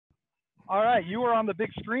All right, you are on the big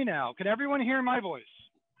screen now. Can everyone hear my voice?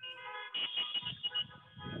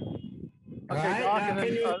 All Okay, right, Doc,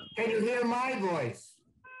 now, can you hear my voice?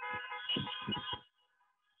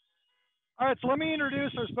 All right, so let me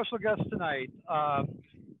introduce our special guest tonight.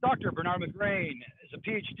 Dr. Bernard McGrane is a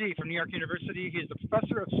PhD from New York University. He is a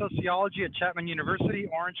professor of sociology at Chapman University,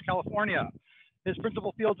 Orange, California. His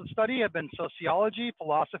principal fields of study have been sociology,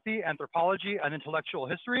 philosophy, anthropology, and intellectual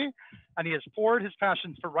history, and he has poured his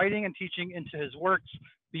passions for writing and teaching into his works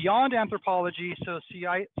beyond anthropology,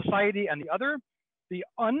 society, and the other, the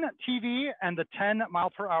Un-TV and the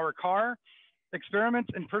 10-mile-per-hour car, experiments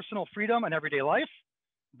in personal freedom and everyday life.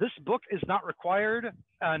 This book is not required,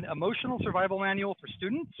 an emotional survival manual for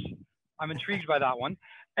students. I'm intrigued by that one.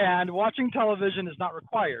 And watching television is not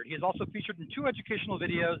required. He is also featured in 2 educational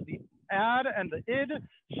videos, The Ad and the Id,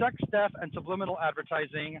 Sex, Death, and Subliminal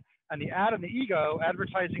Advertising, and The Ad and the Ego,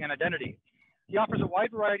 Advertising and Identity. He offers a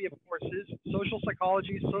wide variety of courses: social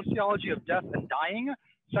psychology, sociology of death and dying,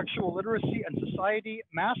 sexual literacy and society,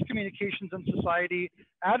 mass communications and society,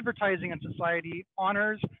 advertising and society,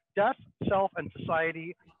 honors, death, self, and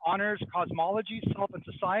society, honors, cosmology, self, and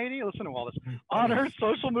society. Listen to all this. Honors,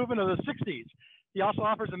 social movement of the 60s. He also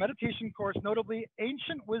offers a meditation course, notably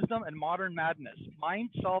Ancient Wisdom and Modern Madness, Mind,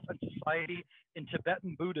 Self, and Society in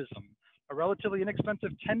Tibetan Buddhism, a relatively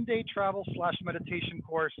inexpensive 10-day travel/meditation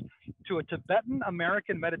course to a Tibetan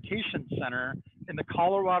American meditation center in the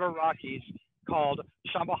Colorado Rockies called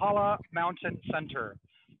Shambhala Mountain Center.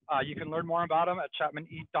 You can learn more about them at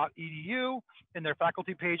chapman.edu in their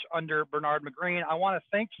faculty page under Bernard McGrane. I want to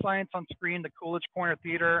thank Science on Screen, the Coolidge Corner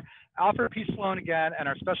Theatre, Alfred P. Sloan again, and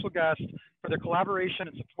our special guest for their collaboration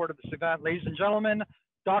and support of this event. Ladies and gentlemen,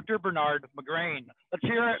 Dr. Bernard McGrane. Let's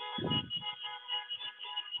hear it.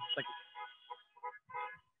 Thank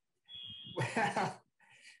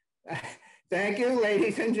you. Thank you,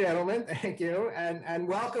 ladies and gentlemen. Thank you. And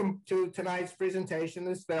welcome to tonight's presentation,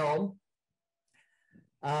 this film.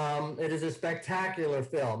 It is a spectacular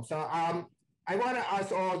film. So I want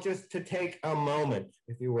us all just to take a moment,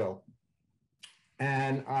 if you will,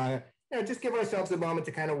 and just give ourselves a moment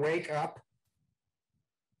to kind of wake up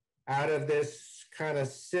out of this kind of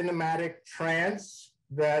cinematic trance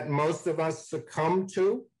that most of us succumb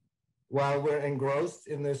to while we're engrossed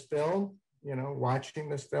in this film, watching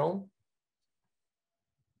this film.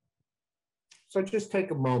 So just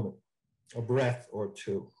take a moment, a breath or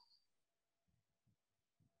two.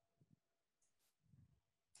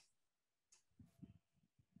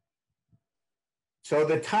 So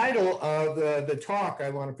the title of the talk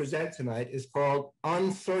I want to present tonight is called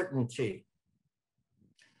Uncertainty,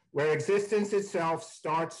 where existence itself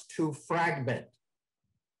starts to fragment.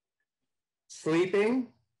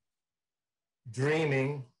 Sleeping,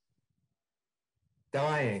 dreaming,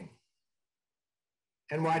 dying,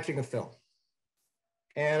 and watching a film.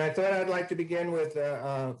 And I thought I'd like to begin with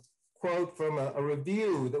a quote from a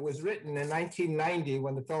review that was written in 1990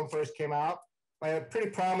 when the film first came out by a pretty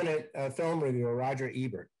prominent film reviewer, Roger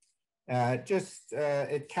Ebert.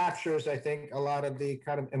 It captures, I think, a lot of the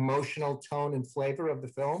kind of emotional tone and flavor of the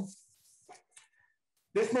film.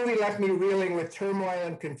 This movie left me reeling with turmoil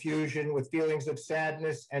and confusion, with feelings of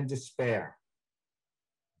sadness and despair.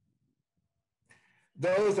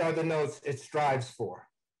 Those are the notes it strives for.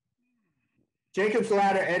 Jacob's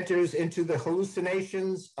ladder enters into the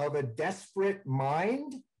hallucinations of a desperate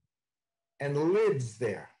mind and lives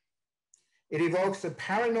there. It evokes a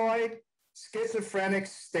paranoid, schizophrenic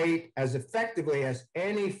state as effectively as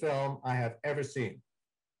any film I have ever seen.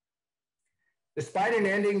 Despite an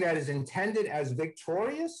ending that is intended as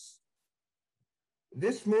victorious,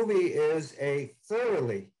 this movie is a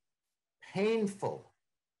thoroughly painful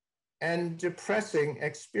and depressing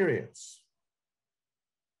experience.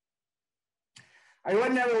 I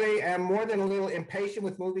ordinarily am more than a little impatient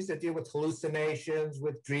with movies that deal with hallucinations,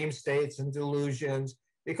 with dream states and delusions,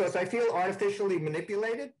 because I feel artificially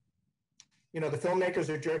manipulated. The filmmakers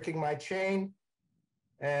are jerking my chain,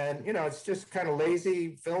 and, it's just kind of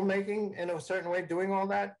lazy filmmaking in a certain way doing all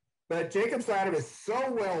that. But Jacob's Ladder is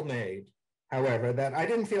so well made, however, that I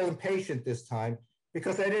didn't feel impatient this time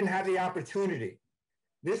because I didn't have the opportunity.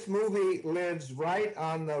 This movie lives right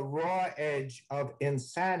on the raw edge of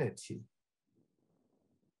insanity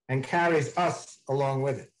and carries us along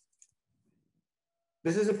with it.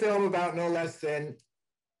 This is a film about no less than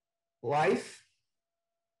life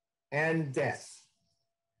and death.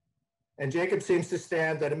 And Jacob seems to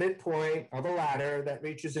stand at a midpoint of a ladder that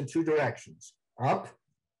reaches in 2 directions: up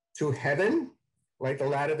to heaven, like the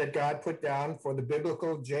ladder that God put down for the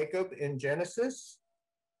biblical Jacob in Genesis,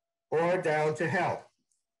 or down to hell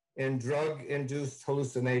in drug-induced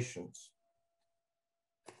hallucinations.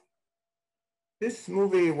 This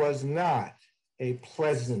movie was not a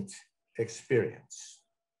pleasant experience.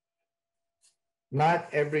 Not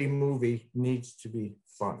every movie needs to be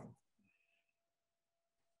fun.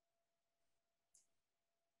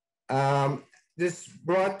 This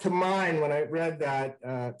brought to mind when I read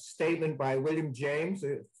that statement by William James,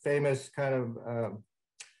 a famous kind of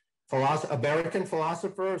American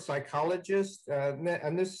philosopher, psychologist.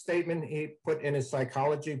 And this statement he put in his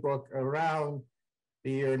psychology book around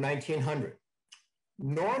the year 1900.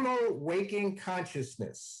 Normal waking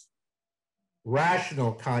consciousness,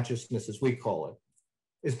 rational consciousness as we call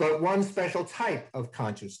it, is but one special type of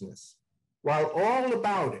consciousness, while all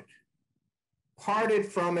about it, parted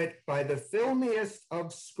from it by the filmiest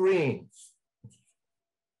of screens,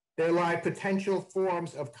 there lie potential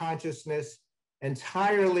forms of consciousness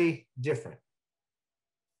entirely different.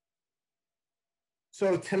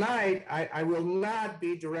 So tonight, I will not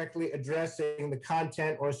be directly addressing the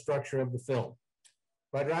content or structure of the film,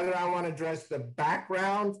 but rather I want to address the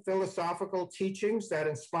background philosophical teachings that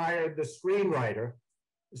inspired the screenwriter,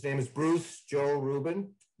 his name is Bruce Joel Rubin,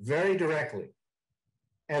 very directly.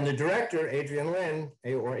 And the director, Adrian Lyne,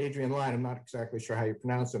 or Adrian Lyne, I'm not exactly sure how you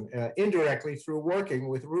pronounce him, indirectly through working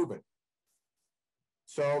with Rubin.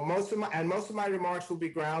 So most of my remarks will be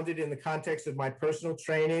grounded in the context of my personal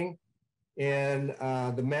training in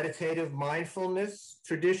the meditative mindfulness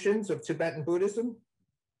traditions of Tibetan Buddhism,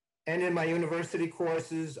 and in my university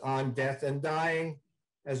courses on death and dying,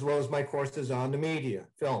 as well as my courses on the media,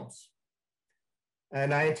 films.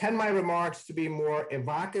 And I intend my remarks to be more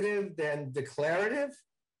evocative than declarative,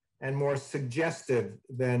 and more suggestive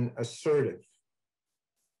than assertive.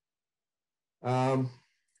 And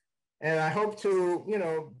I hope to,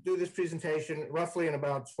 do this presentation roughly in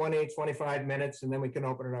about 20, 25 minutes, and then we can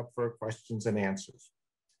open it up for questions and answers.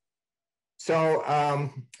 So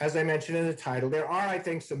as I mentioned in the title, there are, I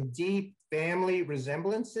think, some deep family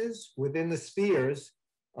resemblances within the spheres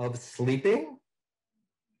of sleeping,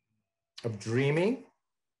 of dreaming,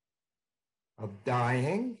 of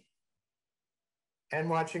dying, and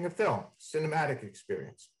watching a film, cinematic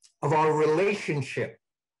experience, of our relationship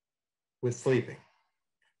with sleeping,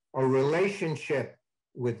 our relationship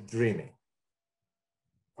with dreaming,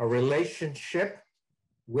 our relationship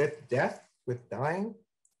with death, with dying,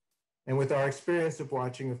 and with our experience of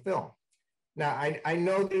watching a film. Now, I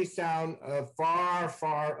know these sound far,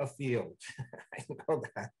 far afield. I know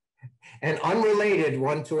that, and unrelated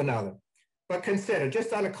one to another. But consider,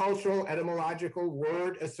 just on a cultural, etymological,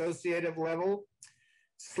 word associative level,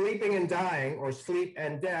 sleeping and dying, or sleep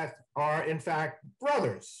and death, are in fact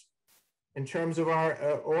brothers in terms of our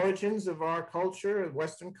origins of our culture,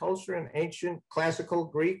 Western culture, and ancient classical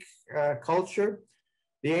Greek culture.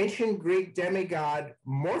 The ancient Greek demigod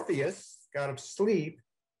Morpheus, god of sleep,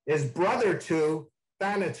 is brother to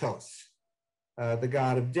Thanatos, the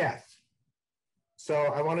god of death. So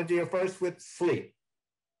I want to deal first with sleep,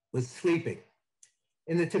 with sleeping.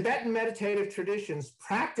 In the Tibetan meditative traditions,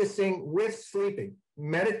 practicing with sleeping,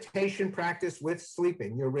 meditation practice with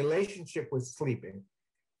sleeping, your relationship with sleeping,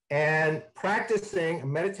 and practicing a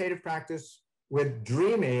meditative practice with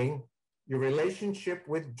dreaming, your relationship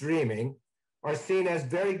with dreaming, are seen as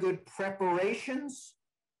very good preparations,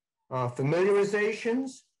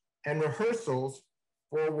 familiarizations, and rehearsals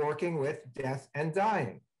for working with death and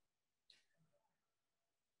dying.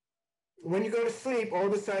 When you go to sleep, all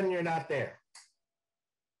of a sudden you're not there.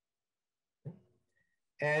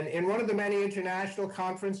 And in one of the many international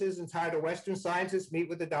conferences entitled Western Scientists Meet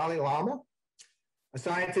with the Dalai Lama, a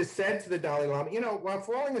scientist said to the Dalai Lama, while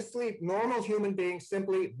falling asleep, normal human beings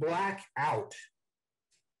simply black out.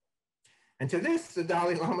 And to this, the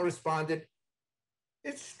Dalai Lama responded,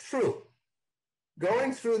 it's true.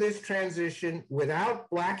 Going through this transition without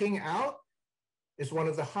blacking out is one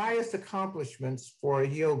of the highest accomplishments for a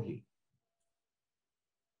yogi.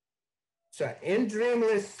 So in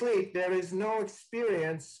dreamless sleep, there is no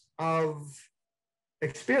experience of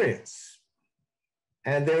experience.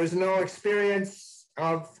 And there is no experience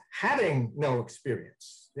of having no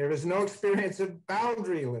experience. There is no experience of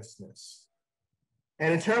boundarylessness.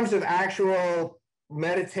 And in terms of actual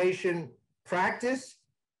meditation practice,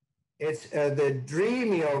 it's the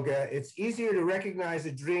dream yoga. It's easier to recognize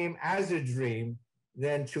a dream as a dream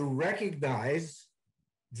than to recognize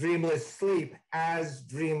dreamless sleep as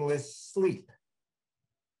dreamless sleep.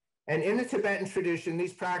 And in the Tibetan tradition,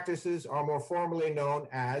 these practices are more formally known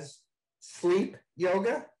as sleep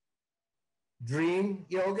yoga, dream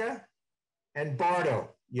yoga, and bardo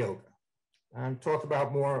yoga. I'll talk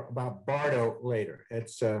more about bardo later.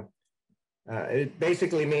 It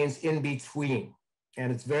basically means in between,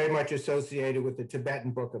 and it's very much associated with the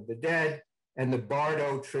Tibetan Book of the Dead and the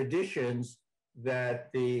bardo traditions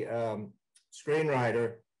that the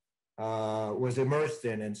screenwriter was immersed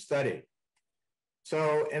in and studied.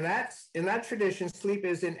 So in that tradition, sleep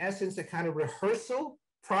is in essence a kind of rehearsal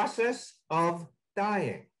process of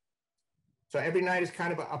dying. So every night is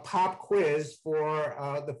kind of a pop quiz for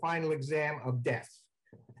the final exam of death.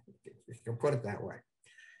 You can put it that way.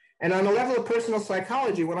 And on the level of personal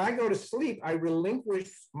psychology, when I go to sleep, I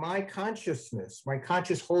relinquish my consciousness, my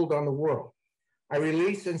conscious hold on the world. I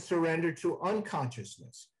release and surrender to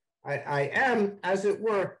unconsciousness. I am, as it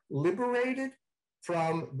were, liberated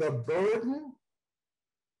from the burden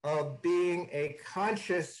of being a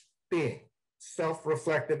conscious being,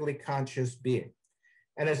 self-reflectively conscious being.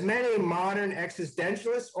 And as many modern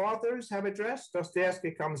existentialist authors have addressed,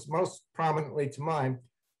 Dostoevsky comes most prominently to mind,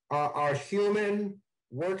 our human,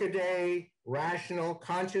 workaday, rational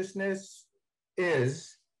consciousness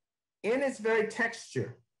is, in its very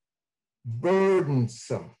texture,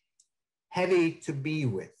 burdensome, heavy to be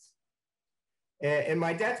with. In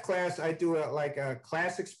my death class, I do a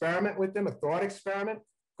class experiment with them, a thought experiment,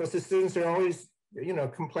 because the students are always,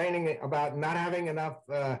 complaining about not having enough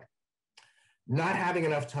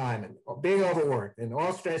time and being overworked and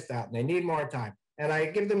all stressed out, and they need more time. And I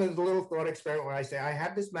give them a little thought experiment where I say, I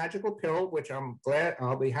have this magical pill, which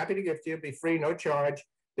I'll be happy to give to you, be free, no charge.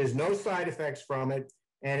 There's no side effects from it.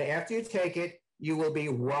 And after you take it, you will be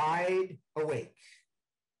wide awake.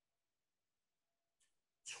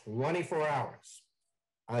 24 hours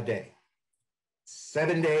a day,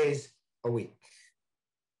 7 days a week,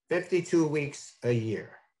 52 weeks a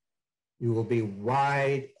year. You will be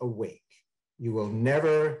wide awake. You will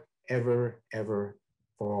never, ever, ever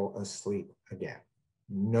fall asleep again.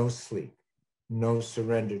 No sleep, no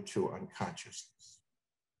surrender to unconsciousness.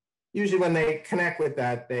 Usually when they connect with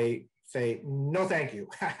that, they say, no, thank you.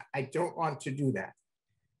 I don't want to do that.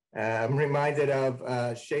 I'm reminded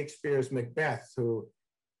of Shakespeare's Macbeth, who,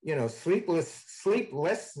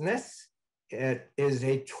 sleeplessness is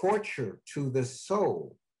a torture to the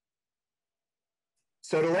soul.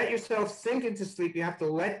 So to let yourself sink into sleep, you have to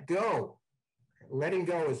let go. Letting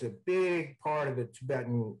go is a big part of the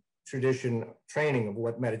Tibetan tradition training of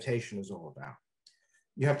what meditation is all about.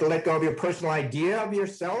 You have to let go of your personal idea of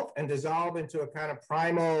yourself and dissolve into a kind of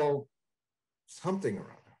primal something or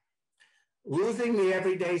other. Losing the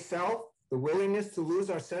everyday self, the willingness to lose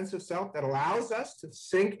our sense of self that allows us to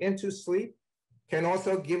sink into sleep, can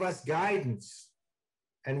also give us guidance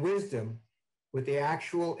and wisdom with the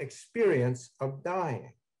actual experience of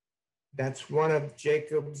dying. That's one of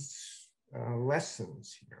Jacob's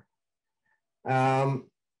lessons here.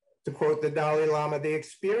 To quote the Dalai Lama, the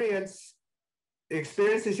experiences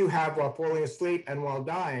you have while falling asleep and while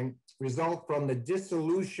dying result from the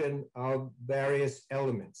dissolution of various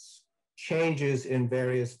elements, changes in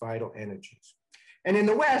various vital energies. And in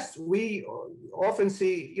the West, we often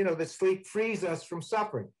see, that sleep frees us from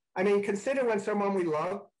suffering. I mean, consider when someone we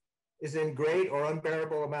love is in great or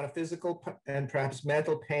unbearable amount of physical and perhaps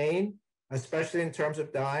mental pain, especially in terms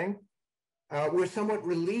of dying. We're somewhat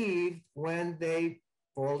relieved when they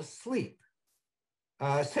fall asleep.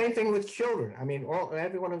 Same thing with children. I mean,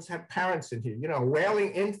 everyone has had parents in here. A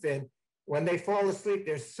wailing infant, when they fall asleep,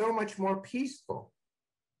 they're so much more peaceful.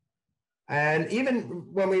 And even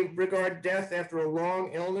when we regard death after a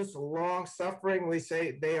long illness, a long suffering, we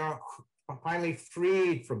say they are finally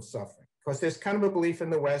freed from suffering. Because there's kind of a belief in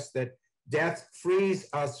the West that death frees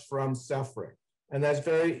us from suffering. And that's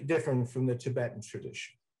very different from the Tibetan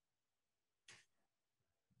tradition.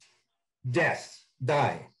 Death,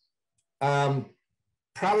 dying.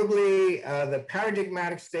 Probably the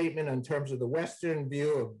paradigmatic statement in terms of the Western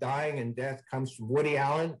view of dying and death comes from Woody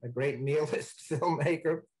Allen, a great nihilist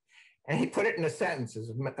filmmaker. And he put it in a sentence, it's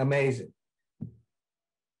amazing.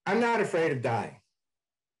 I'm not afraid of dying.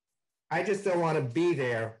 I just don't want to be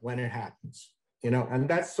there when it happens, and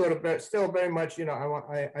that's sort of still very much,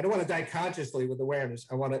 I don't want to die consciously with awareness.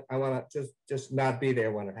 I want to just not be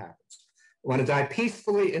there when it happens. I want to die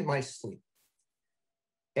peacefully in my sleep.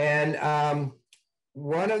 And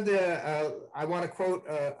one of the, I want to quote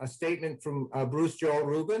a statement from Bruce Joel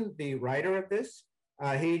Rubin, the writer of this.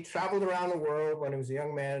 He traveled around the world when he was a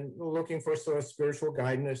young man looking for sort of spiritual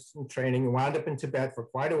guidance and training, and wound up in Tibet for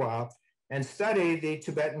quite a while and studied the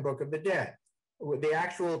Tibetan Book of the Dead. The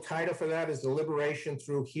actual title for that is The Liberation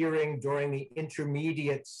Through Hearing During the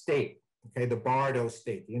Intermediate State, okay, the Bardo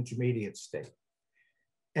state, the intermediate state.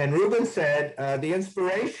 And Rubin said, the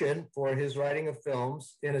inspiration for his writing of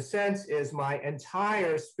films, in a sense, is my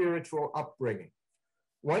entire spiritual upbringing.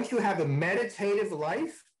 Once you have a meditative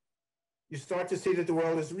life, you start to see that the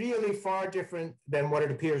world is really far different than what it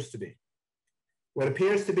appears to be. What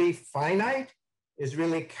appears to be finite is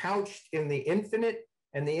really couched in the infinite,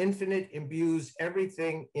 and the infinite imbues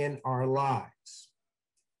everything in our lives.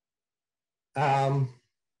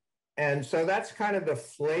 And so that's kind of the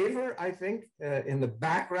flavor, I think, in the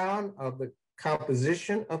background of the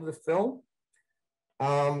composition of the film.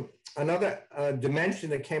 Another dimension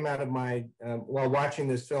that came out of my, while watching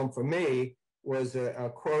this film for me, was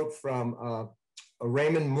a quote from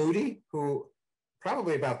Raymond Moody, who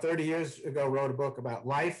probably about 30 years ago wrote a book about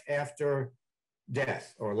life after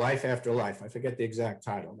death, or life after life. I forget the exact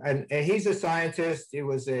title. And he's a scientist. He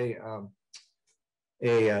was a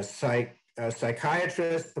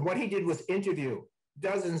psychiatrist. And what he did was interview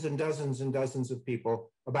dozens and dozens and dozens of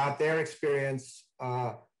people about their experience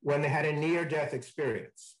when they had a near-death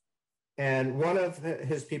experience. And one of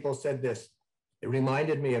his people said this. It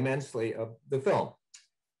reminded me immensely of the film.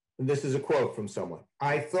 And this is a quote from someone.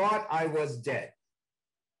 "I thought I was dead.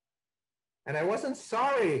 And I wasn't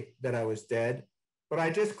sorry that I was dead, but I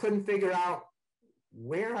just couldn't figure out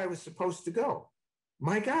where I was supposed to go.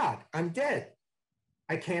 My God, I'm dead.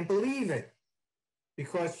 I can't believe it."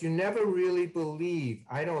 Because you never really believe,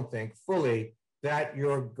 I don't think, fully that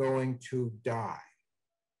you're going to die.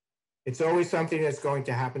 It's always something that's going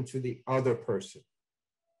to happen to the other person.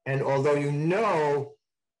 And although you know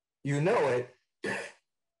it,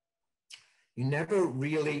 you never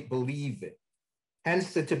really believe it.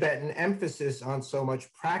 Hence the Tibetan emphasis on so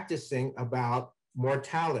much practicing about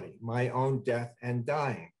mortality, my own death and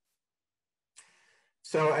dying.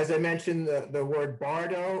 So as I mentioned, the word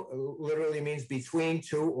bardo literally means between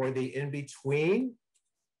two, or the in-between.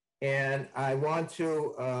 And I want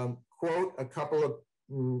to quote a couple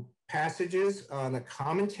of passages on a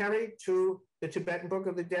commentary to the Tibetan Book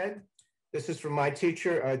of the Dead. This is from my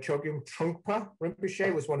teacher, Chogyam Trungpa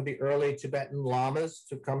Rinpoche, was one of the early Tibetan lamas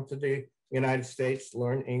to come to the United States,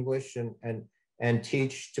 learn English and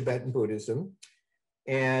teach Tibetan Buddhism.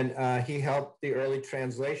 And he helped the early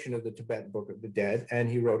translation of the Tibetan Book of the Dead, and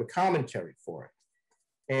he wrote a commentary for it.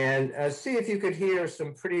 And see if you could hear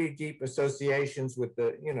some pretty deep associations with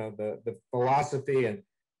the philosophy and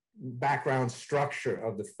background structure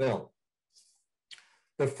of the film.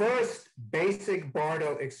 The first basic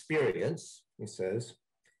bardo experience, he says,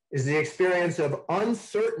 is the experience of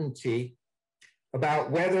uncertainty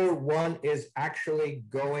about whether one is actually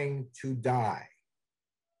going to die,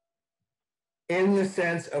 in the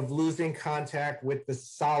sense of losing contact with the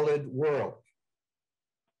solid world,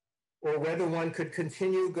 or whether one could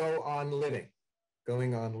continue going on living.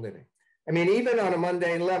 I mean, even on a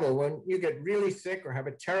mundane level, when you get really sick or have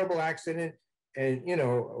a terrible accident, and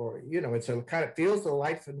it's a kind of feels the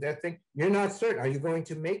life and death thing, you're not certain, are you going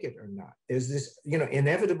to make it or not? There's this,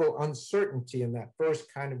 inevitable uncertainty in that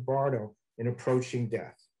first kind of bardo in approaching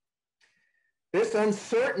death. This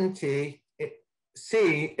uncertainty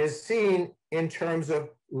is seen in terms of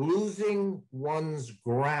losing one's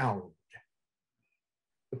ground,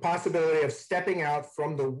 the possibility of stepping out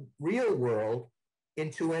from the real world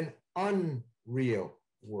into an unreal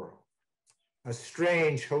world, a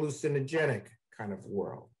strange, hallucinogenic kind of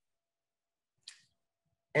world.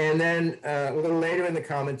 And then a little later in the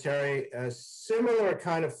commentary, a similar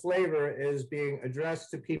kind of flavor is being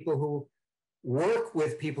addressed to people who work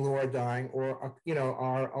with people who are dying, or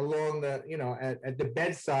are along the at the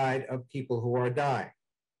bedside of people who are dying.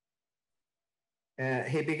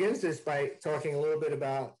 He begins this by talking a little bit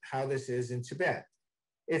about how this is in Tibet.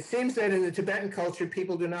 It seems that in the Tibetan culture,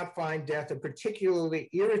 people do not find death a particularly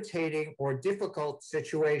irritating or difficult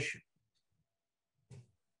situation.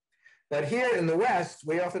 But here in the West,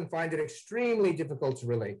 we often find it extremely difficult to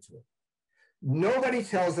relate to it. Nobody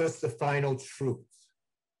tells us the final truth.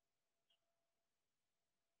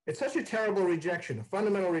 It's such a terrible rejection, a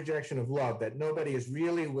fundamental rejection of love, that nobody is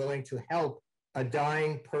really willing to help a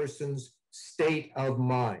dying person's state of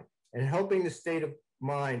mind. And helping the state of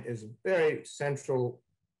mind is a very central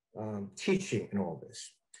teaching in all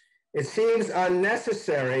this. It seems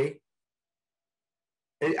unnecessary,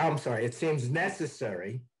 it seems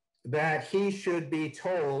necessary that he should be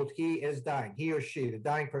told he is dying. He or she, the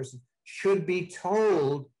dying person, should be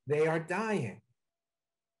told they are dying.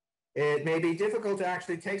 It may be difficult to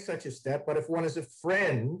actually take such a step, but if one is a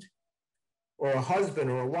friend or a husband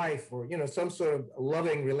or a wife, or some sort of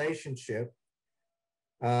loving relationship,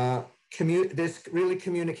 this really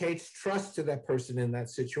communicates trust to that person in that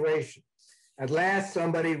situation. At last,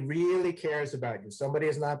 somebody really cares about you. Somebody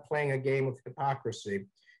is not playing a game of hypocrisy,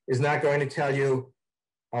 is not going to tell you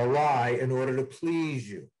a lie in order to please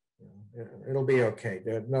you. It'll be okay.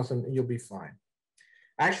 There's nothing, you'll be fine.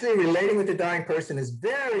 Actually, relating with the dying person is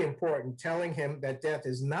very important, telling him that death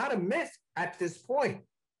is not a myth at this point.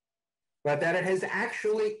 but that it is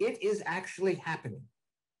actually happening.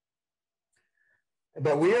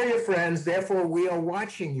 But we are your friends, therefore we are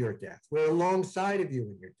watching your death. We're alongside of you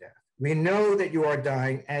in your death. We know that you are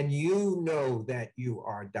dying, and you know that you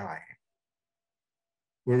are dying.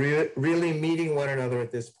 We're really meeting one another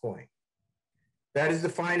at this point. That is the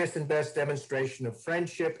finest and best demonstration of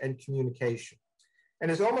friendship and communication. And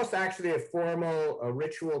it's almost actually a formal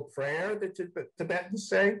ritual prayer that Tibetans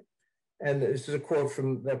say. And this is a quote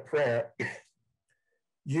from the prayer.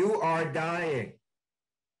 You are dying.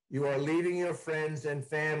 You are leaving your friends and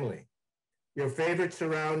family. Your favorite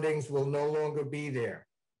surroundings will no longer be there.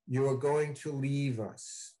 You are going to leave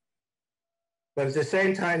us. But at the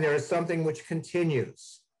same time, there is something which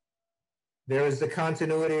continues. There is the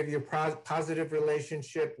continuity of your positive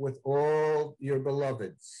relationship with all your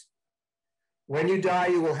beloveds. When you die,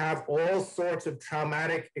 you will have all sorts of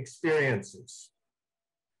traumatic experiences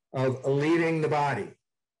of leaving the body,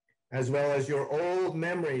 as well as your old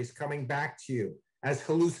memories coming back to you as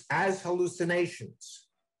hallucinations.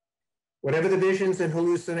 Whatever the visions and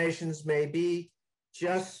hallucinations may be,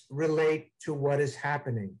 just relate to what is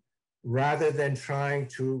happening rather than trying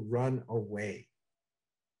to run away.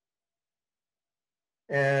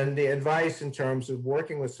 And the advice in terms of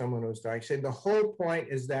working with someone who's dying, saying the whole point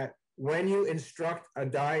is that when you instruct a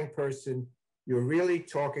dying person, you're really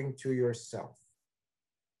talking to yourself.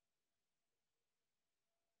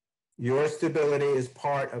 Your stability is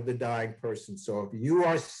part of the dying person. So if you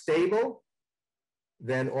are stable,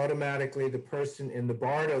 then automatically the person in the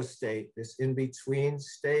bardo state, this in-between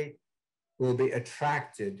state, will be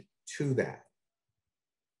attracted to that.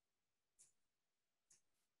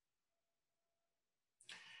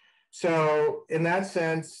 So in that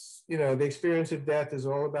sense, you know, the experience of death is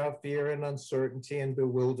all about fear and uncertainty and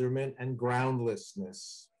bewilderment and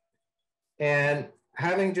groundlessness. And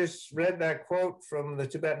having just read that quote from the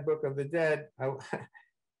Tibetan Book of the Dead, I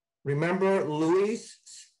remember Louis'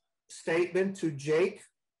 statement to Jake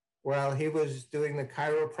while he was doing the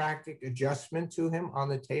chiropractic adjustment to him on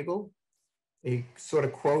the table. He sort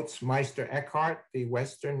of quotes Meister Eckhart, the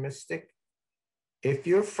Western mystic. If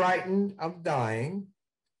you're frightened of dying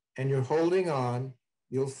and you're holding on,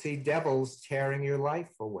 you'll see devils tearing your life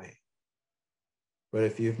away. But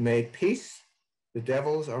if you've made peace, the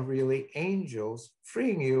devils are really angels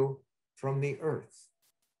freeing you from the earth.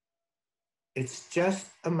 It's just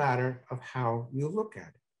a matter of how you look at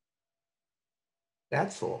it.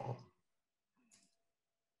 That's all.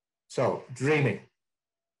 So, dreaming.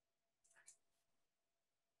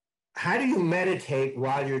 How do you meditate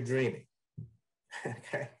while you're dreaming?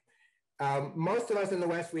 Okay. Most of us in the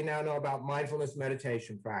West, we now know about mindfulness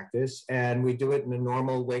meditation practice, and we do it in a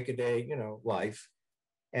normal wake-a-day, you know, life.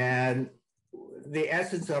 And the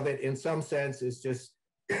essence of it, in some sense, is just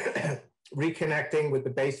reconnecting with the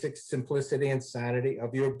basic simplicity and sanity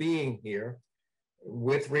of your being here,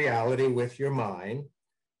 with reality, with your mind.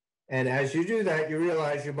 And as you do that, you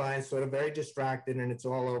realize your mind's sort of very distracted and it's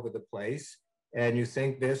all over the place. And you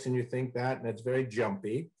think this and you think that, and it's very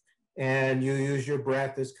jumpy. And you use your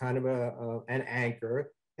breath as kind of an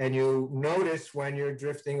anchor. And you notice when you're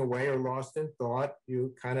drifting away or lost in thought,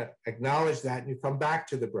 you kind of acknowledge that and you come back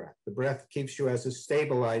to the breath. The breath keeps you as a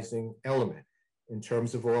stabilizing element in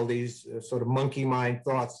terms of all these sort of monkey mind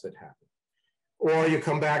thoughts that happen. Or you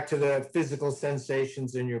come back to the physical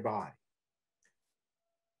sensations in your body.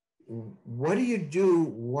 What do you do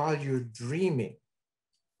while you're dreaming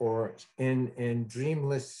or in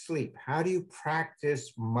dreamless sleep? How do you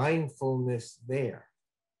practice mindfulness there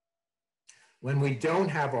when we don't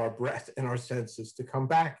have our breath and our senses to come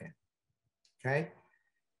back in? Okay?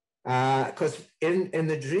 Because in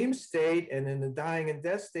the dream state and in the dying and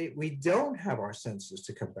death state, we don't have our senses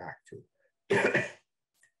to come back to.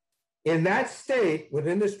 In that state,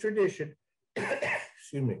 within this tradition,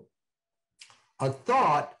 excuse me, a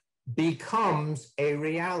thought becomes a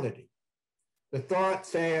reality. The thought,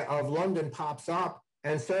 say, of London pops up,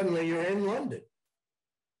 and suddenly you're in London.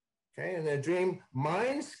 Okay, and the dream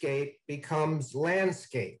mindscape becomes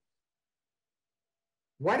landscape.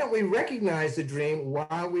 Why don't we recognize the dream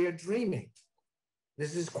while we are dreaming?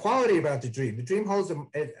 This is quality about the dream. The dream holds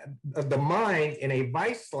the mind in a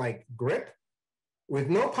vice-like grip with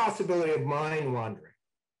no possibility of mind wandering.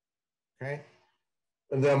 Okay,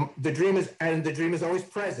 the dream is always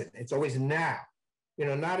present. It's always now. You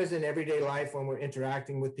know, not as in everyday life when we're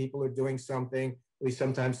interacting with people or doing something. We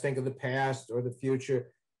sometimes think of the past or the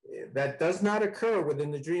future. That does not occur within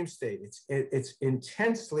the dream state. It's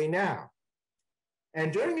intensely now.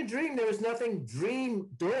 And during a dream, there is nothing dream-like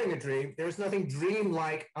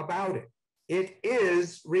about it. It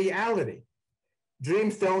is reality.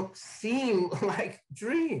 Dreams don't seem like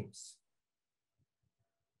dreams.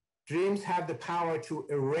 Dreams have the power to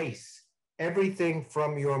erase everything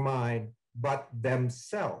from your mind but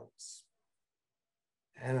themselves.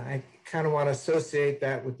 And I kind of want to associate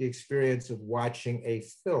that with the experience of watching a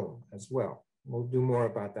film as well. We'll do more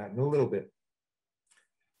about that in a little bit.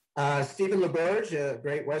 Stephen LaBerge, a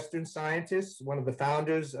great Western scientist, one of the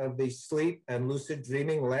founders of the Sleep and Lucid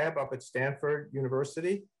Dreaming Lab up at Stanford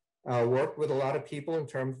University, worked with a lot of people in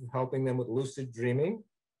terms of helping them with lucid dreaming.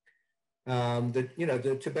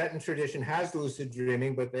 The Tibetan tradition has lucid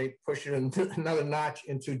dreaming, but they push it another notch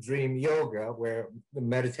into dream yoga, where the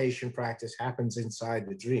meditation practice happens inside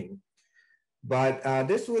the dream. But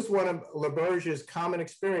this was one of LaBerge's common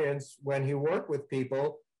experience when he worked with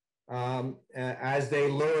people as they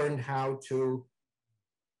learned how to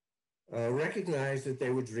recognize that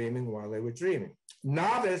they were dreaming while they were dreaming.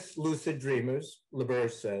 Novice lucid dreamers,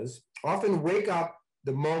 LaBerge says, often wake up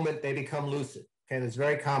the moment they become lucid. And it's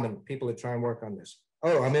very common. People that try and work on this.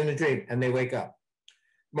 Oh, I'm in a dream, and they wake up.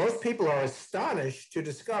 Most people are astonished to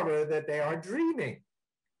discover that they are dreaming.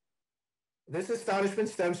 This astonishment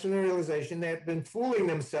stems from the realization they have been fooling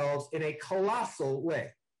themselves in a colossal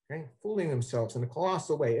way. Okay? Fooling themselves in a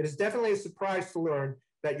colossal way. It is definitely a surprise to learn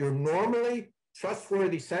that your normally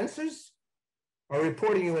trustworthy senses are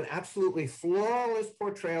reporting you an absolutely flawless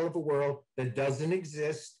portrayal of a world that doesn't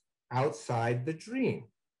exist outside the dream.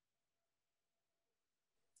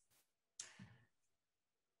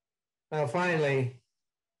 Now, finally,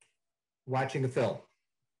 watching a film.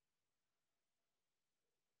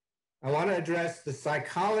 I want to address the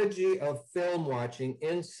psychology of film watching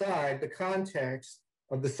inside the context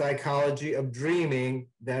of the psychology of dreaming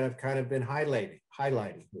that have kind of been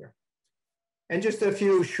highlighted here. And just a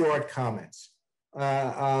few short comments.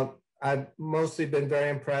 I've mostly been very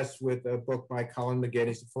impressed with a book by Colin McGinn.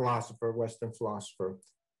 He's a philosopher, Western philosopher.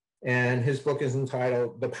 And his book is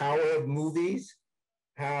entitled The Power of Movies,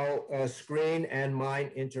 How Screen and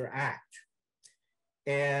Mind Interact.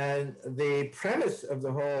 And the premise of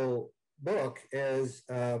the whole book is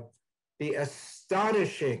the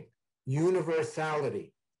astonishing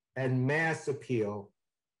universality and mass appeal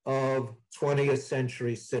of 20th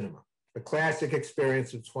century cinema, the classic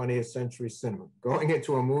experience of 20th century cinema, going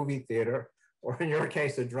into a movie theater, or in your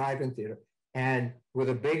case, a drive-in theater, and with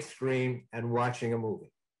a big screen and watching a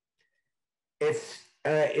movie. It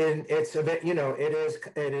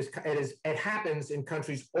happens in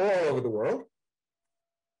countries all over the world,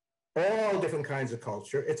 all different kinds of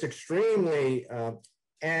culture. It's extremely,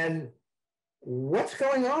 and what's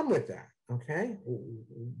going on with that? Okay,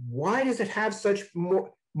 why does it have such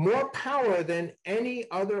more power than any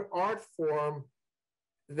other art form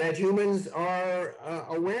that humans are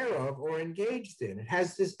aware of or engaged in? It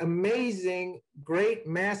has this amazing, great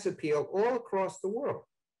mass appeal all across the world.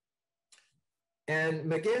 And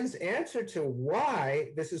McGinn's answer to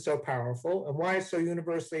why this is so powerful and why it so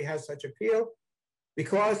universally has such appeal,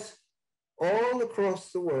 because all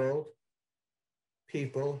across the world,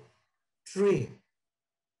 people dream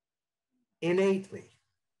innately.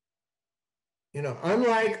 You know,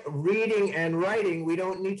 unlike reading and writing, we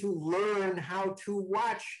don't need to learn how to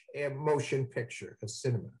watch a motion picture, a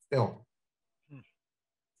cinema, film.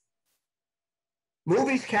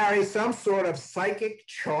 Movies carry some sort of psychic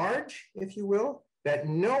charge, if you will, that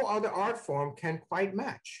no other art form can quite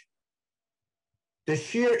match. The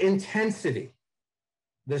sheer intensity,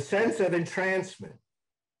 the sense of entrancement.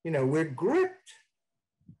 You know, we're gripped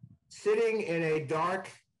sitting in a dark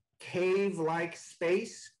cave-like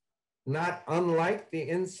space, not unlike the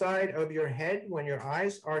inside of your head when your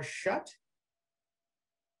eyes are shut.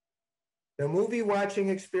 The movie watching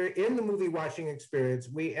experience, in the movie watching experience,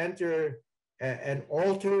 we enter an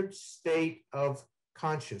altered state of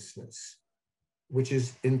consciousness, which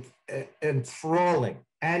is enthralling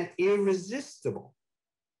and irresistible.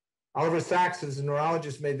 Oliver Sacks, as a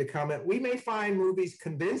neurologist, made the comment, we may find movies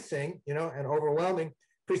convincing, you know, and overwhelming,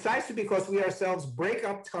 precisely because we ourselves break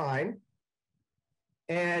up time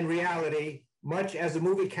and reality, much as a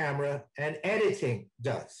movie camera and editing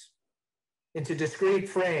does, into discrete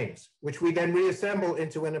frames, which we then reassemble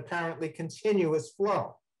into an apparently continuous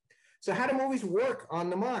flow. So how do movies work on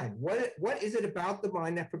the mind? What is it about the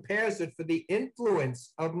mind that prepares it for the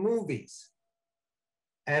influence of movies?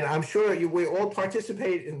 And I'm sure we all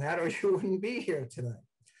participate in that, or you wouldn't be here tonight.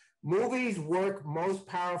 Movies work most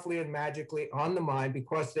powerfully and magically on the mind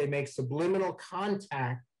because they make subliminal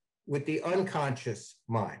contact with the unconscious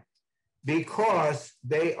mind, because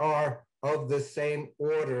they are of the same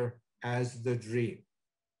order as the dream,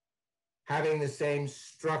 having the same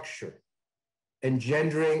structure,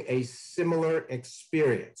 engendering a similar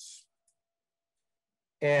experience.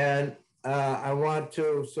 And I want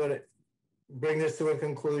to sort of bring this to a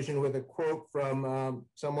conclusion with a quote from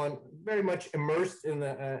someone very much immersed in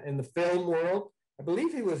the film world. I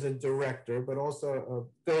believe he was a director, but also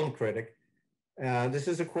a film critic. This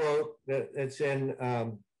is a quote that's in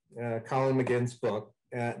Colin McGinn's book.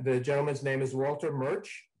 The gentleman's name is Walter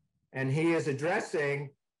Murch, and he is addressing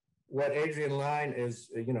what Adrian Lyne is,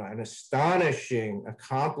 an astonishing,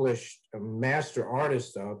 accomplished master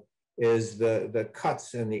artist of, is the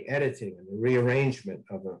cuts and the editing and the rearrangement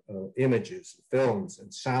of images, films, and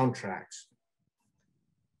soundtracks.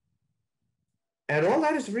 And all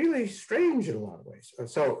that is really strange in a lot of ways.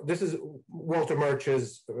 So this is Walter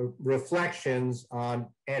Murch's reflections on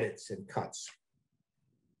edits and cuts.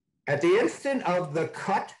 At the instant of the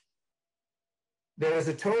cut, there is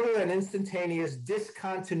a total and instantaneous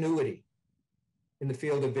discontinuity in the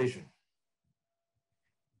field of vision.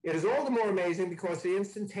 It is all the more amazing because the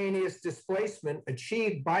instantaneous displacement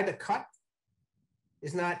achieved by the cut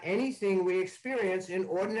is not anything we experience in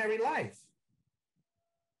ordinary life.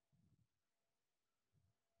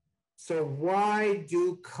 So why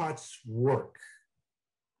do cuts work?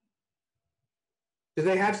 Do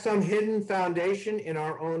they have some hidden foundation in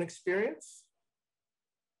our own experience?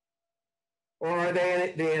 Or are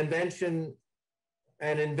they an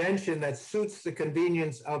invention that suits the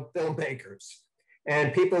convenience of filmmakers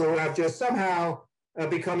and people who have just somehow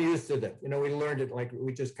become used to them? We learned it, like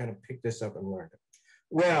we just kind of picked this up and learned it.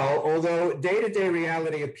 Well, although day-to-day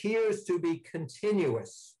reality appears to be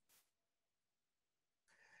continuous,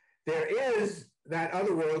 there is that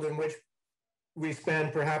other world in which we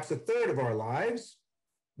spend perhaps a third of our lives,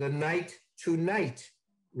 the night-to-night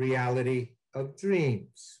reality of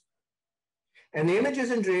dreams. And the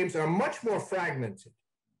images in dreams are much more fragmented,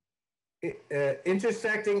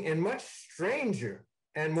 intersecting in much stranger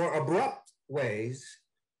and more abrupt ways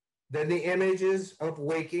than the images of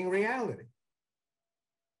waking reality.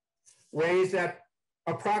 Ways that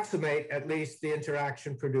approximate at least the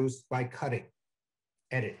interaction produced by cutting,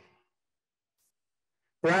 editing.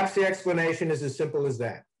 Perhaps the explanation is as simple as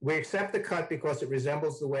that. We accept the cut because it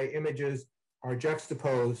resembles the way images are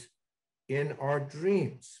juxtaposed in our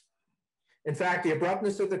dreams. In fact, the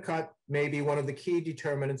abruptness of the cut may be one of the key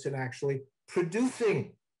determinants in actually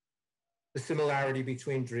producing the similarity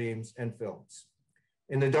between dreams and films.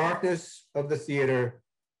 In the darkness of the theater,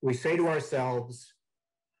 we say to ourselves,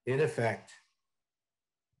 in effect,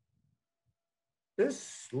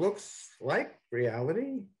 this looks like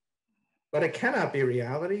reality, but it cannot be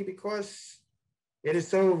reality because it is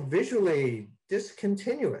so visually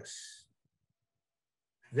discontinuous.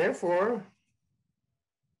 Therefore,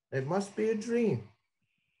 it must be a dream.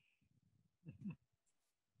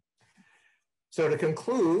 So to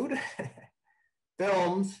conclude,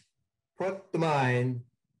 films put the mind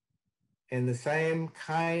in the same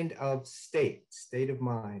kind of state of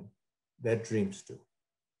mind that dreams do.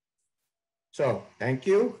 So thank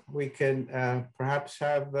you. We can perhaps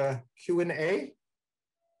have Q&A.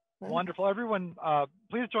 Wonderful. Everyone,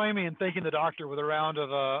 please join me in thanking the doctor with a round of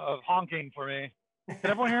honking for me. Can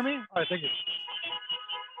everyone hear me? All right, thank you.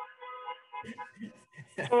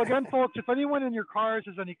 So again, folks, if anyone in your cars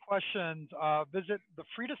has any questions, visit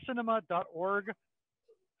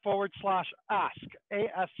thefridacinema.org/ask,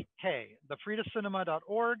 A-S-K,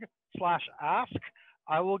 thefridacinema.org/ask.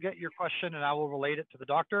 I will get your question and I will relate it to the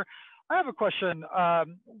doctor. I have a question.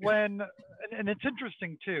 And it's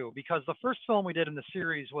interesting too, because the first film we did in the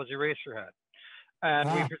series was Eraserhead.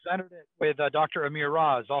 And we presented it with Dr. Amir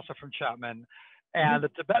Raz, also from Chapman. And the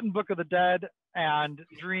Tibetan Book of the Dead and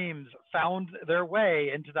Dreams found their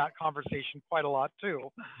way into that conversation quite a lot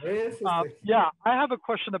too. Yeah, I have a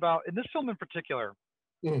question about, in this film in particular,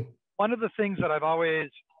 one of the things that I've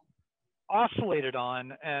always oscillated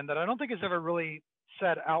on and that I don't think is ever really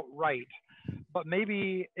said outright, but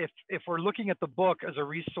maybe if we're looking at the book as a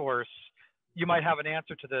resource, you might have an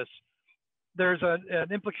answer to this. There's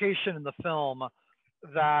an implication in the film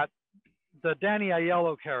that the Danny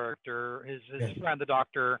Aiello character, his friend, the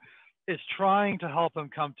doctor, is trying to help him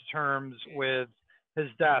come to terms with his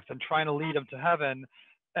death and trying to lead him to heaven.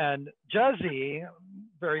 And Jesse,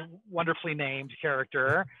 very wonderfully named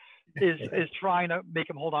character, is trying to make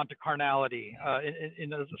him hold on to carnality,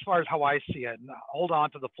 in as far as how I see it, and hold on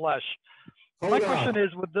to the flesh. My question is,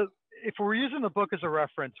 if we're using the book as a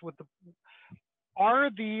reference, are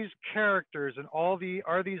these characters and are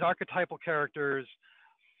these archetypal characters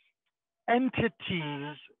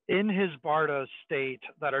entities in his Bardo state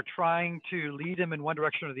that are trying to lead him in one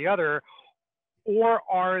direction or the other, or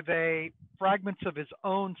are they fragments of his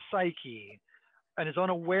own psyche and his own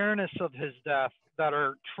awareness of his death that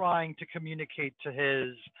are trying to communicate to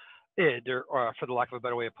his id, or for the lack of a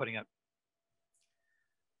better way of putting it?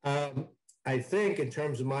 I think in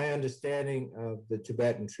terms of my understanding of the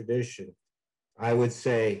Tibetan tradition, I would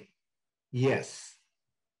say yes.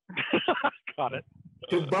 Got it.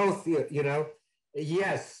 To both, you know,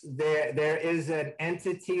 yes, there is an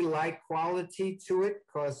entity-like quality to it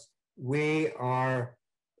because we are,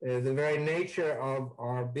 the very nature of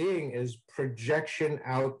our being is projection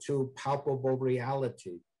out to palpable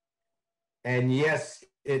reality. And yes,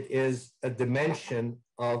 it is a dimension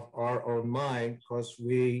of our own mind because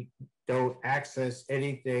we don't access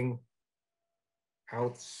anything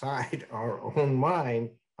outside our own mind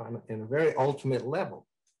in a very ultimate level.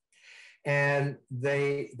 And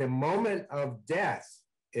the moment of death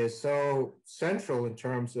is so central in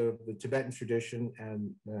terms of the Tibetan tradition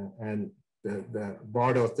and the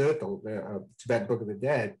Bardo Thirtel, the Tibetan Book of the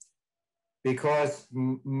Dead, because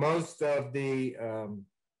most of the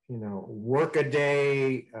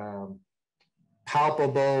workaday,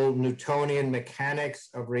 palpable Newtonian mechanics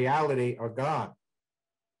of reality are gone.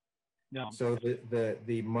 Yeah. So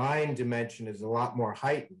the mind dimension is a lot more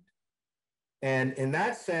heightened. And in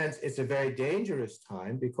that sense, it's a very dangerous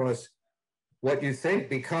time because what you think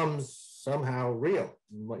becomes somehow real.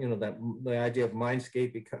 You know, that the idea of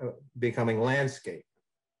mindscape becoming landscape.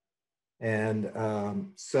 And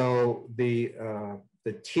so the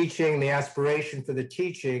teaching, the aspiration for the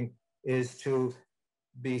teaching is to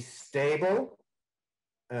be stable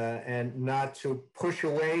and not to push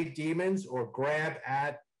away demons or grab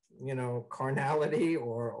at, you know, carnality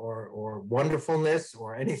or wonderfulness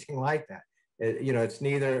or anything like that. You know, it's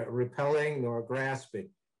neither repelling nor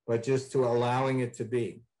grasping, but just to allowing it to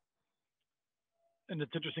be. And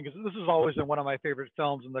it's interesting because this has always been one of my favorite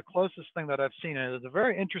films, and the closest thing that I've seen, and it's a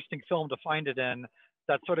very interesting film to find it in,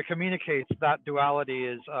 that sort of communicates that duality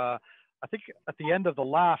is, I think at the end of the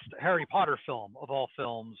last Harry Potter film, of all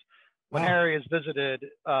films, when Harry is visited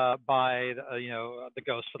by, the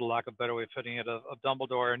ghost, for the lack of a better way of putting it, of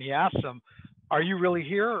Dumbledore, and he asks him, "Are you really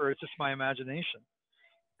here, or is this my imagination?"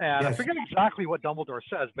 And yes. I forget exactly what Dumbledore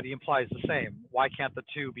says, but he implies the same. Why can't the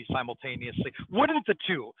two be simultaneously? Wouldn't the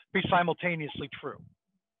two be simultaneously true?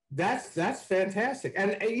 That's fantastic.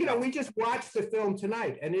 And you know, we just watched the film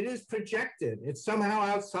tonight, and it is projected. It's somehow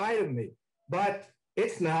outside of me, but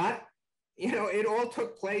it's not. You know, it all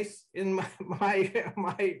took place in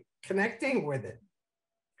my connecting with it.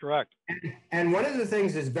 Correct. And one of the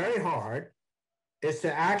things that's very hard is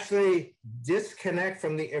to actually disconnect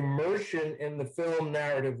from the immersion in the film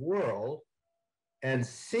narrative world and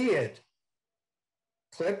see it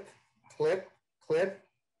clip, clip, clip,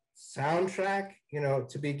 soundtrack, you know,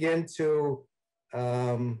 to begin to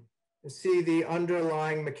see the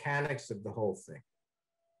underlying mechanics of the whole thing.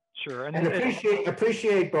 Sure. And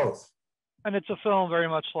appreciate both. And it's a film very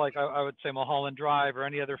much like, I would say, Mulholland Drive or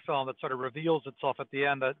any other film that sort of reveals itself at the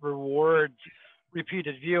end, that rewards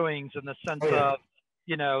repeated viewings in the sense of,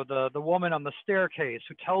 you know, the woman on the staircase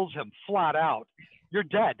who tells him flat out, "You're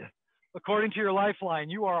dead. According to your lifeline,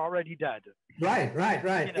 you are already dead." Right.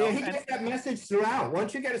 You know, he gets that message throughout.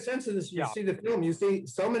 Once you get a sense of this, you see the film, you see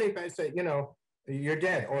so many people say, you know, "You're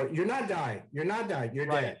dead," or "You're not dying. You're not dying. You're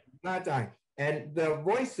dead. You're not dying." And the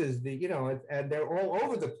voices, and they're all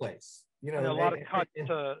over the place. You know, and a lot of cuts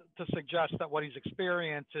to suggest that what he's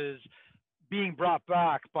experienced is being brought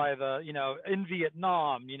back by the, you know, in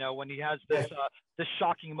Vietnam, you know, when he has this this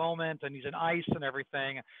shocking moment and he's in ice and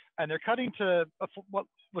everything, and they're cutting to what's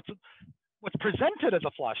presented as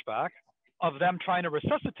a flashback of them trying to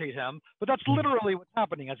resuscitate him, but that's literally what's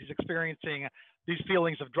happening as he's experiencing these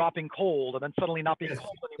feelings of dropping cold and then suddenly not being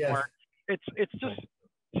cold anymore. It's just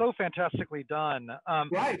so fantastically done.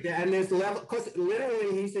 Right, and there's level, because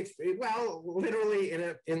literally literally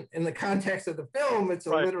in the context of the film, it's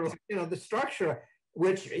a literal, you know, the structure,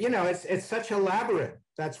 which, you know, it's such a labyrinth.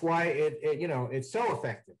 That's why it you know, it's so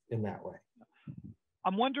effective in that way.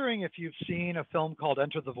 I'm wondering if you've seen a film called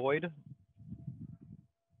Enter the Void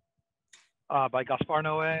by Gaspar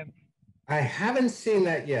Noé. I haven't seen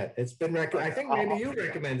that yet. It's been I think maybe you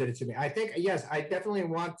recommended it to me. I think, yes, I definitely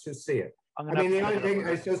want to see it. I mean, the only thing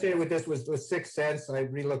associated with this was Sixth Sense. I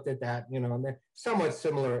relooked at that, you know, and they're somewhat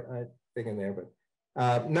similar thing in there, but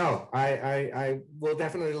no, I will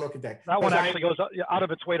definitely look at that. That one actually goes out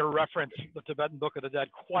of its way to reference the Tibetan Book of the Dead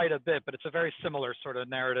quite a bit, but it's a very similar sort of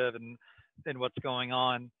narrative in what's going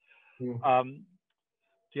on. Do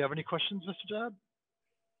you have any questions, Mr. Jab?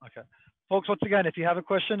 Okay. Folks, once again, if you have a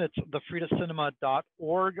question, it's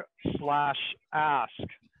thefridacinema.org/ask.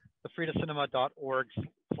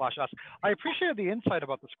 thefridacinema.org/ask. I appreciated the insight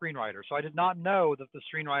about the screenwriter. So I did not know that the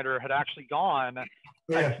screenwriter had actually gone and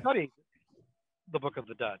studied the Book of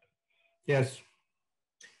the Dead. Yes.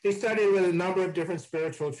 he studied with a number of different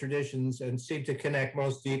spiritual traditions and seemed to connect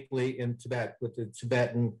most deeply in Tibet with the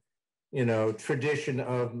Tibetan, tradition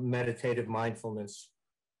of meditative mindfulness.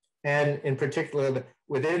 And in particular,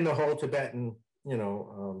 within the whole Tibetan,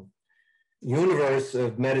 universe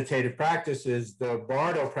of meditative practices, the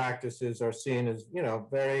Bardo practices are seen as,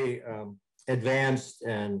 very advanced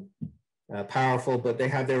and powerful, but they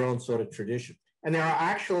have their own sort of tradition. And there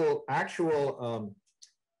are actual,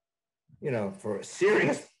 for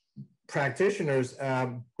serious practitioners,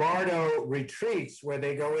 Bardo retreats where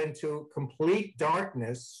they go into complete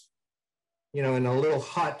darkness, in a little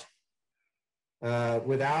hut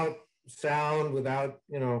without sound, without,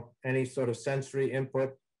 any sort of sensory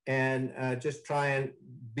input, and just try and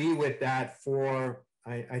be with that for,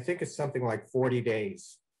 I think it's something like 40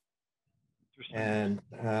 days. And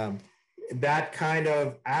that kind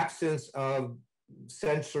of absence of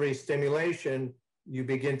sensory stimulation, you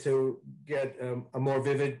begin to get a more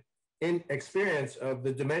vivid experience of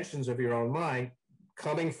the dimensions of your own mind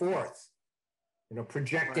coming forth,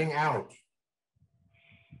 projecting out.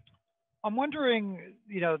 I'm wondering,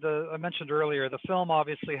 I mentioned earlier, the film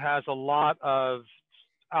obviously has a lot of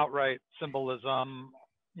outright symbolism,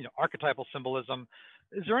 archetypal symbolism.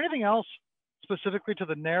 Is there anything else specifically to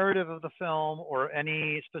the narrative of the film, or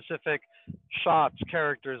any specific shots,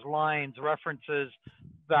 characters, lines, references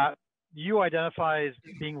that you identify as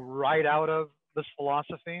being right out of this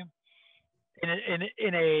philosophy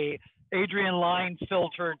in a Adrian Lyne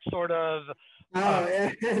filtered sort of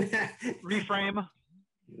reframe?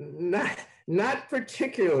 Not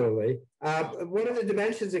particularly. One of the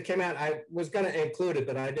dimensions that came out, I was going to include it,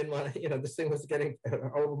 but I didn't want to, this thing was getting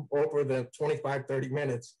over the 25, 30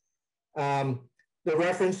 minutes. The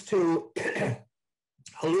reference to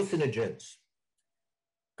hallucinogens,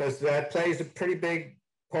 because that plays a pretty big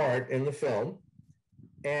part in the film.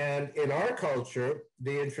 And in our culture,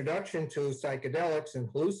 the introduction to psychedelics and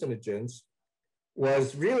hallucinogens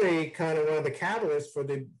was really kind of one of the catalysts for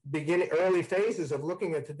the early phases of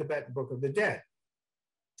looking at the Tibetan Book of the Dead,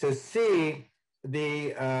 to see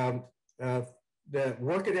the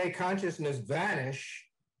workaday consciousness vanish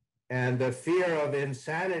and the fear of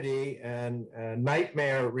insanity and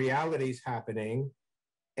nightmare realities happening,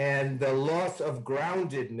 and the loss of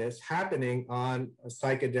groundedness happening on a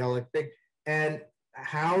psychedelic thing, and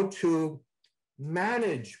how to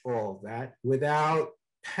manage all that without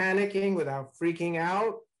panicking, without freaking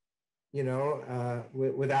out,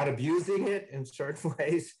 without abusing it in certain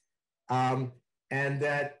ways, and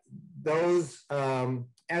that those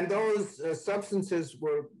substances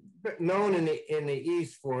were known in the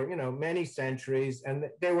East for many centuries, and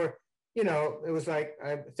they were, it was like,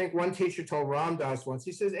 I think one teacher told Ram Dass once,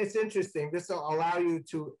 he says, it's interesting, this will allow you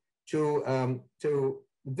to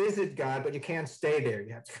visit God, but you can't stay there,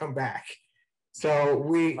 you have to come back. So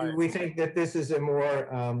we think that this is a more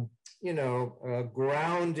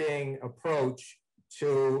grounding approach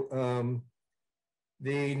to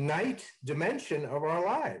the night dimension of our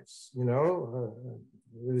lives.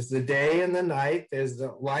 There's the day and the night. There's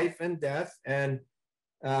the life and death, and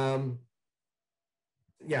yeah,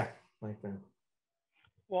 like that.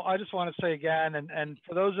 Well, I just want to say again, and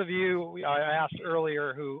for those of you I asked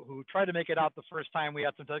earlier who tried to make it out the first time, we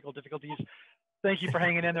had some technical difficulties. Thank you for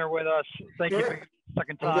hanging in there with us. Thank you for the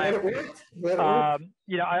second time. I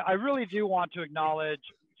really do want to acknowledge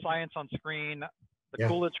Science on Screen, the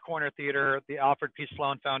Coolidge Corner Theatre, the Alfred P.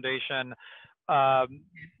 Sloan Foundation.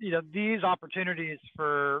 These opportunities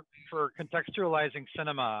for contextualizing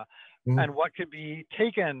cinema and what could be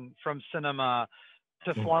taken from cinema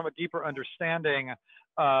to form a deeper understanding.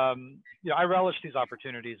 I relish these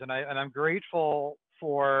opportunities, and I'm grateful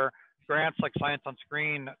for grants like Science on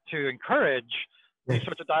Screen to encourage these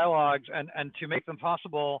sorts of dialogues and to make them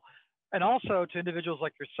possible, and also to individuals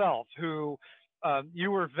like yourself who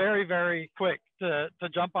you were very, very quick to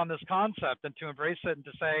jump on this concept and to embrace it and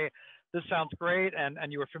to say, this sounds great, and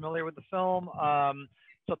you were familiar with the film.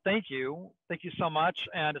 So thank you so much,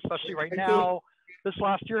 and especially right now, this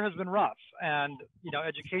last year has been rough, and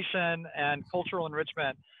education and cultural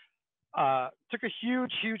enrichment took a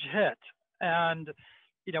huge hit, and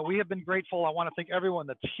we have been grateful. I want to thank everyone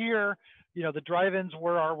that's here. The drive-ins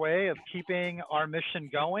were our way of keeping our mission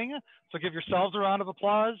going. So give yourselves a round of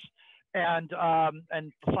applause. And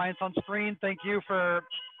Science on Screen, thank you for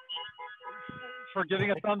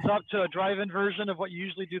giving a thumbs up to a drive-in version of what you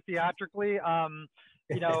usually do theatrically. A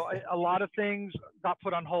lot of things got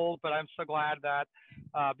put on hold, but I'm so glad that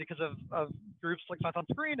because of groups like Science on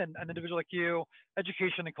Screen and an individual like you,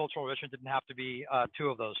 education and cultural enrichment didn't have to be two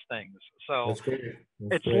of those things. So That's great.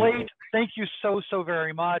 It's late. Thank you so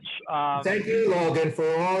very much. Thank you, Logan,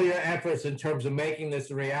 for all your efforts in terms of making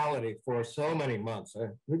this a reality for so many months. I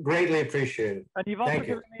greatly appreciate it. And you've also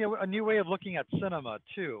given me a new way of looking at cinema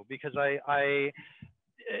too, because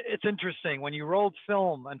it's interesting when you rolled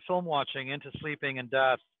film and film watching into Sleeping and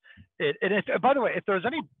Death. By the way, if there's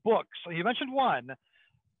any books, you mentioned one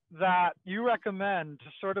that you recommend to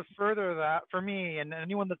sort of further that for me and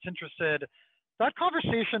anyone that's interested, that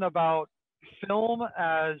conversation about film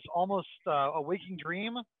as almost a waking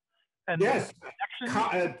dream. And yes,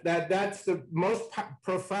 that's the most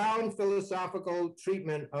profound philosophical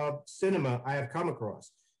treatment of cinema I have come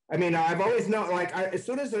across. I mean, I've always known, like, as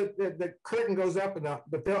soon as the curtain goes up and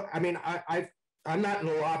the film, I mean, I'm not in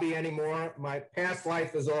the lobby anymore. My past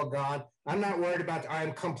life is all gone. I'm not worried about,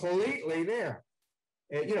 I'm completely there.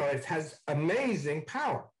 You know, it has amazing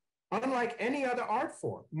power, unlike any other art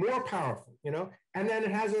form, more powerful, you know? And then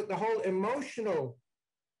it has the whole emotional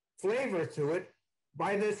flavor to it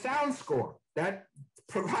by the sound score that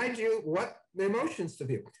provides you what the emotions to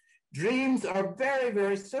feel. Dreams are very,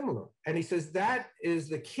 very similar. And he says that is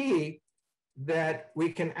the key that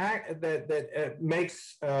we can act, that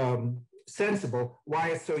makes sensible why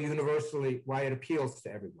it's so universally, why it appeals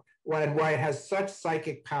to everyone, why it has such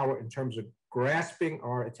psychic power in terms of grasping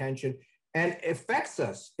our attention and affects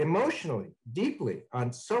us emotionally, deeply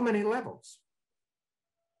on so many levels.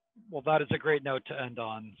 Well, that is a great note to end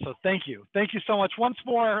on. So thank you. Thank you so much. Once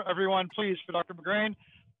more, everyone, please, for Dr. McGrane.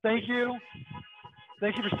 Thank you.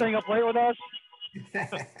 Thank you for staying up late with us.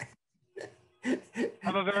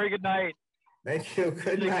 Have a very good night. Thank you.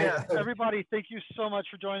 Good night. Everybody, thank you so much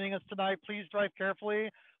for joining us tonight. Please drive carefully.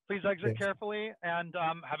 Please exit carefully, and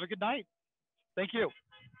have a good night. Thank you.